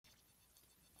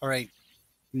All right,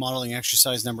 modeling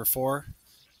exercise number 4,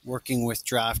 working with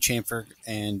draft, chamfer,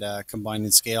 and combine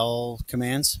and scale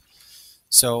commands.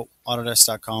 So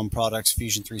Autodesk.com, products,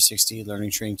 Fusion 360,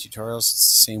 learning training tutorials.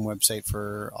 It's the same website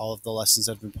for all of the lessons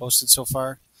that have been posted so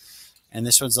far. And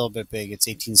this one's a little bit big. It's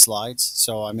 18 slides,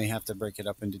 so I may have to break it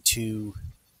up into 2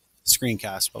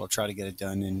 screencasts, but I'll try to get it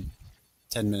done in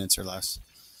 10 minutes or less.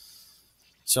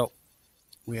 So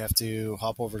we have to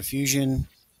hop over to Fusion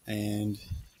and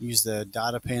use the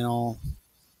data panel,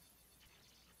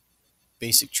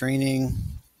 basic training,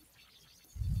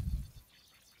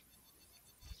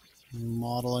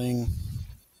 modeling,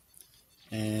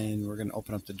 and we're going to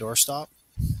open up the doorstop.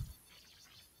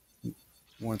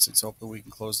 Once it's open, we can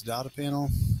close the data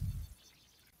panel.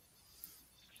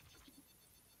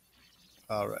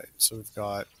 All right, so we've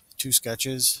got 2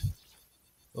 sketches,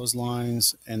 those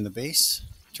lines and the base.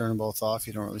 Turn them both off,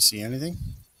 you don't really see anything.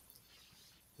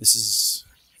 This is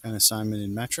an assignment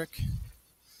in metric.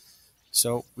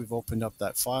 So we've opened up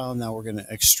that file. Now we're going to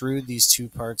extrude these 2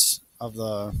 parts of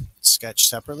the sketch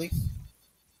separately.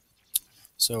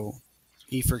 So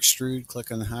E for extrude,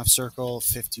 click on the half circle,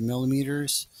 50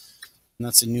 millimeters, and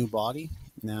that's a new body.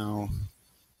 Now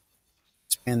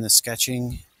expand the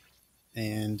sketching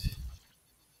and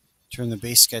turn the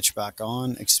base sketch back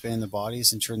on, expand the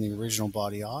bodies and turn the original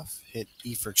body off. Hit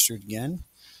E for extrude again,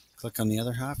 click on the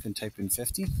other half and type in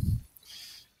 50.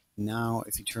 Now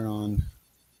if you turn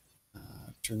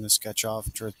the sketch off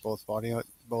and turn both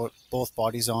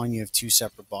bodies on, you have 2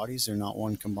 separate bodies. They're not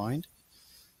one combined.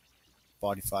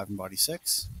 Body 5 and body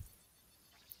 6.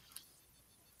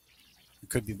 It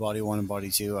could be body 1 and body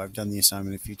 2. I've done the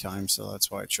assignment a few times, so that's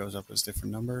why it shows up as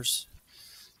different numbers.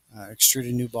 Extrude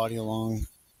a new body along.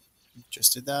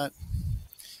 Just did that.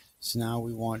 So now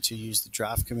we want to use the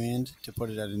draft command to put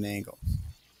it at an angle.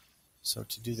 So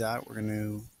to do that, we're going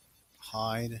to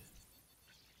hide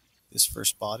this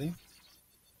first body.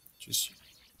 Just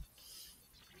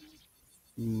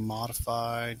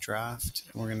modify draft,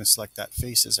 and we're going to select that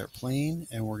face as our plane,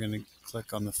 and we're going to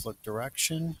click on the flip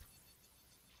direction,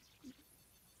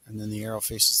 and then the arrow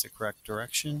faces the correct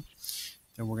direction.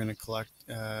 Then we're going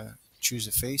to choose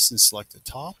a face and select the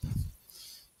top,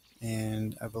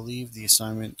 and I believe the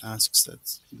assignment asks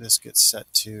that this gets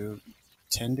set to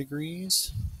 10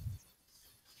 degrees.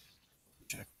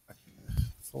 Check back in the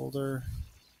folder.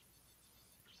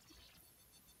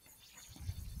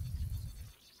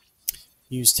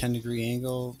 Use 10-degree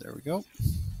angle. There we go.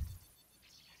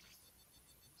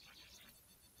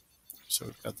 So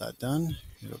we've got that done.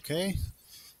 Hit OK.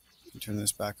 Turn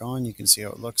this back on. You can see how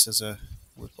it looks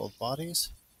with both bodies.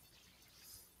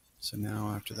 So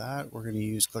now after that, we're going to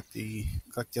use click the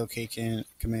OK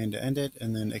command to end it,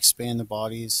 and then expand the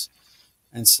bodies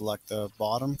and select the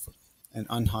bottom and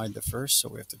unhide the first. So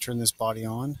we have to turn this body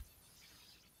on,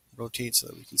 rotate so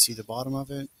that we can see the bottom of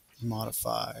it,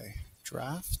 modify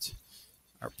draft.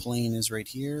 Our plane is right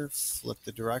here. Flip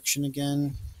the direction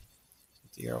again.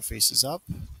 The arrow faces up.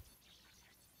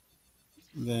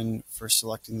 Then for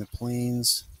selecting the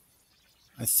planes,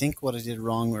 I think what I did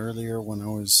wrong earlier when I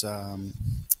was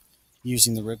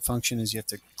using the rib function is you have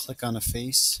to click on a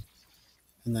face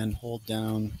and then hold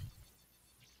down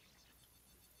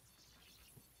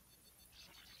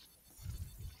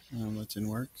that didn't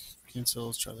work. Cancel.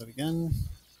 Let's try that again.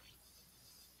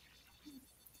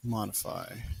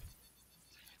 Modify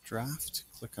draft,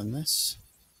 click on this.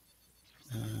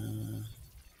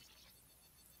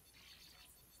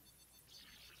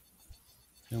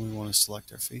 Then we want to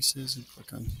select our faces and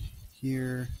click on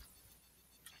here.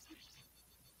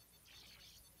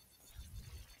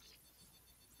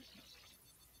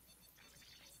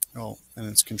 Oh, and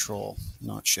it's Control,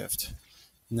 not Shift.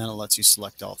 And then it lets you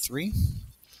select all 3.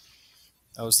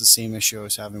 That was the same issue I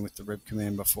was having with the rib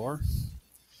command before.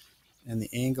 And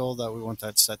the angle that we want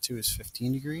that set to is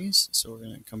 15 degrees. So we're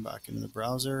going to come back into the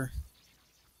browser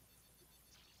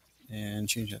and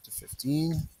change that to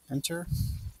 15. Enter.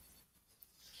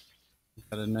 We've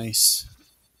got a nice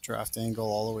draft angle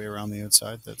all the way around the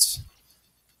outside that's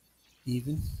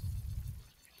even.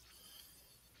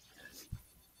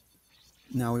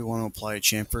 Now we want to apply a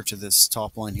chamfer to this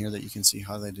top line here that you can see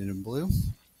highlighted in blue.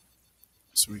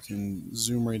 So we can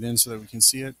zoom right in so that we can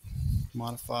see it.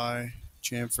 Modify,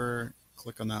 chamfer,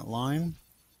 click on that line.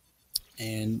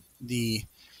 And the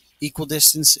equal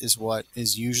distance is what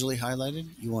is usually highlighted.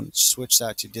 You want to switch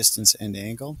that to distance and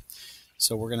angle.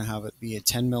 So we're going to have it be a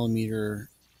 10 millimeter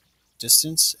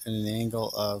distance and an angle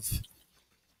of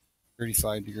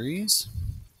 35 degrees.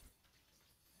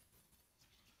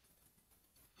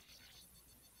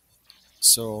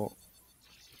 So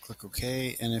click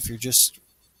OK. And if you're just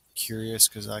curious,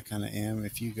 because I kind of am,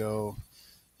 if you go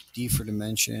D for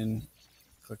dimension,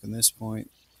 click on this point,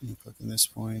 and click on this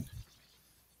point.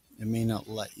 It may not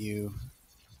let you,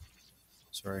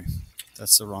 sorry,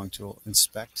 that's the wrong tool.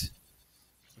 Inspect,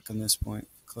 click on this point,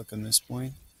 click on this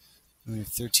point. And we have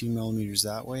 13 millimeters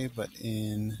that way, but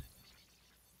in,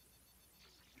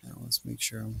 now let's make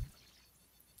sure,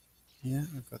 yeah,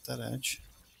 I've got that edge.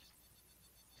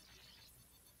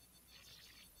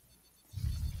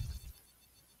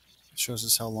 It shows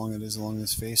us how long it is along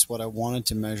this face. What I wanted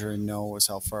to measure and know was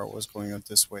how far it was going out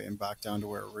this way and back down to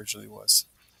where it originally was.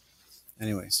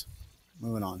 Anyways,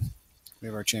 moving on. We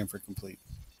have our chamfer complete.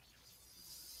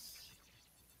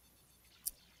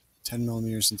 10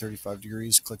 millimeters and 35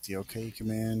 degrees. Click the OK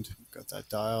command. Got that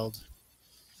dialed.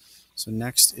 So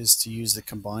next is to use the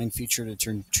combine feature to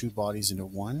turn two bodies into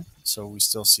one. So we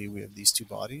still see we have these two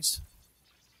bodies.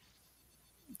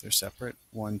 They're separate.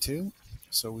 1, 2.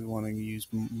 So we want to use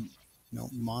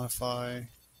modify,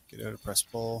 get out of press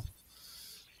pull,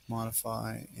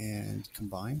 modify, and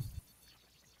combine.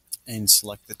 And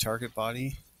select the target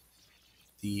body.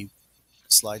 The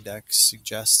slide deck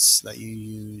suggests that you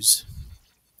use,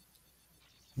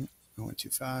 I went too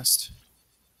fast.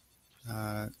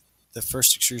 The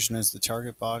first extrusion is the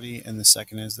target body and the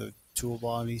second is the tool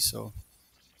body. So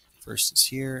first is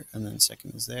here and then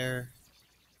second is there.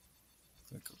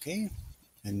 Click OK.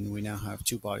 And we now have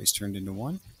two bodies turned into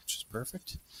one, which is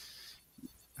perfect.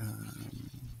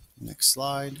 Next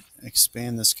slide,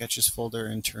 expand the sketches folder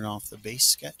and turn off the base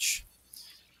sketch.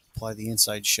 Apply the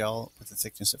inside shell with a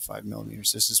thickness of 5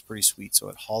 millimeters. This is pretty sweet. So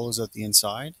it hollows out the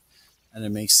inside and it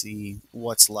makes the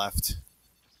what's left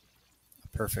a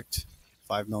perfect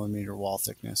 5 millimeter wall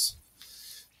thickness.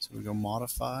 So we go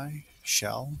modify,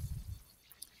 shell.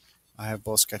 I have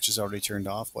both sketches already turned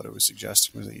off. What it was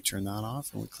suggesting was that you turn that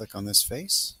off, and we click on this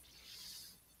face.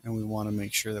 And we want to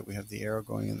make sure that we have the arrow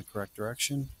going in the correct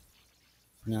direction.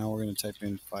 For now, we're going to type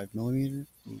in 5 millimeter,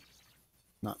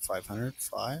 not 500,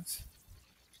 5.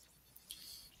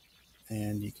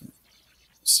 And you can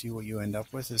see what you end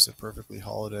up with is a perfectly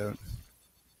hollowed out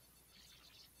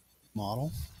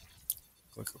model.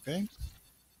 Click OK.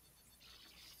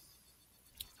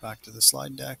 Back to the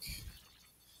slide deck.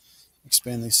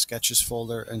 Expand the sketches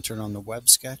folder and turn on the web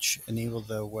sketch. Enable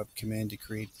the web command to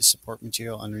create the support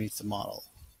material underneath the model.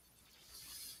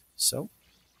 So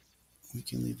we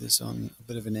can leave this on a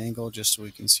bit of an angle just so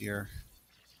we can see our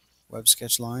web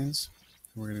sketch lines.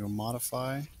 We're going to go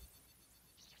modify,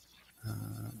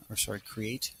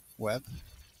 create web,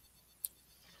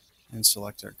 and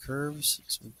select our curves.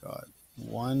 So we've got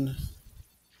 1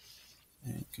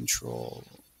 and control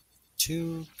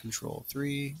 2, control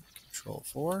 3, control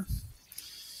 4.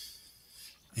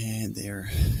 And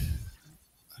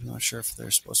I'm not sure if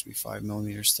they're supposed to be 5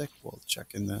 millimeters thick. We'll check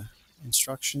in the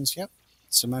instructions. Yep,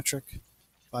 symmetric,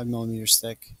 5 millimeters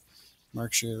thick.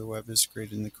 Mark sure the web is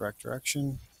created in the correct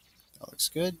direction. That looks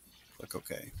good. Click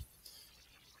OK.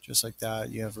 Just like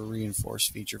that, you have a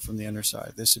reinforced feature from the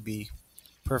underside. This would be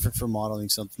perfect for modeling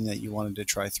something that you wanted to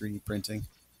try 3D printing.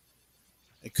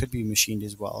 It could be machined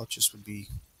as well. It just would be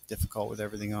difficult with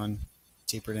everything on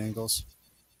tapered angles.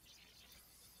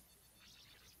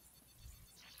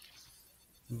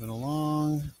 Moving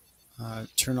along,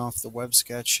 turn off the web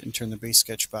sketch and turn the base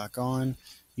sketch back on.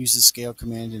 Use the scale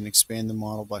command and expand the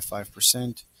model by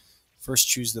 5%. First,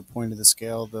 choose the point of the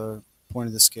scale. The point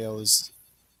of the scale is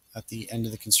at the end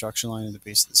of the construction line at the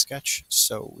base of the sketch.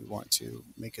 So we want to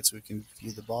make it so we can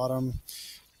view the bottom.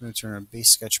 We're going to turn our base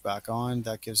sketch back on.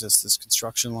 That gives us this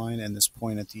construction line and this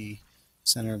point at the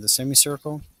center of the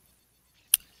semicircle.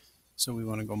 So we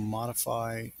want to go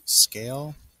modify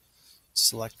scale,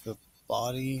 select the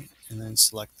body, and then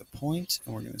select the point,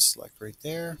 and we're going to select right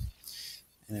there.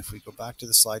 And if we go back to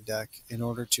the slide deck, in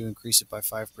order to increase it by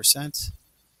 5%,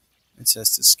 it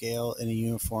says to scale in a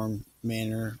uniform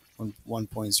manner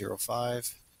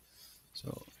 1.05.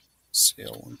 So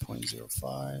scale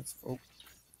 1.05. Oh,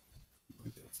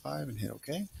 1.05 and hit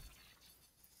OK.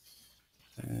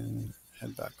 And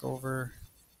head back over.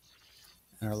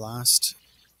 And our last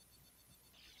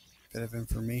bit of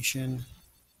information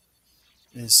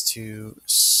is to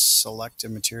select a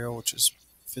material, which is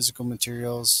physical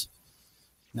materials,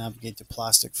 navigate to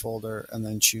plastic folder, and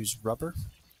then choose rubber.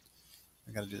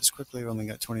 I got to do this quickly. We've only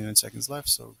got 29 seconds left,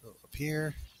 so go up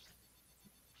here.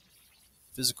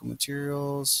 Physical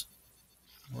materials.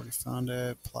 Already found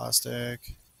it.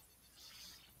 Plastic.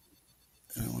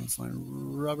 And I want to find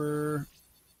rubber.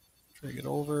 Drag it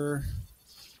over.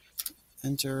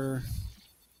 Enter.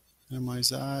 Minimize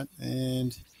that.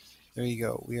 And there you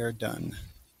go. We are done.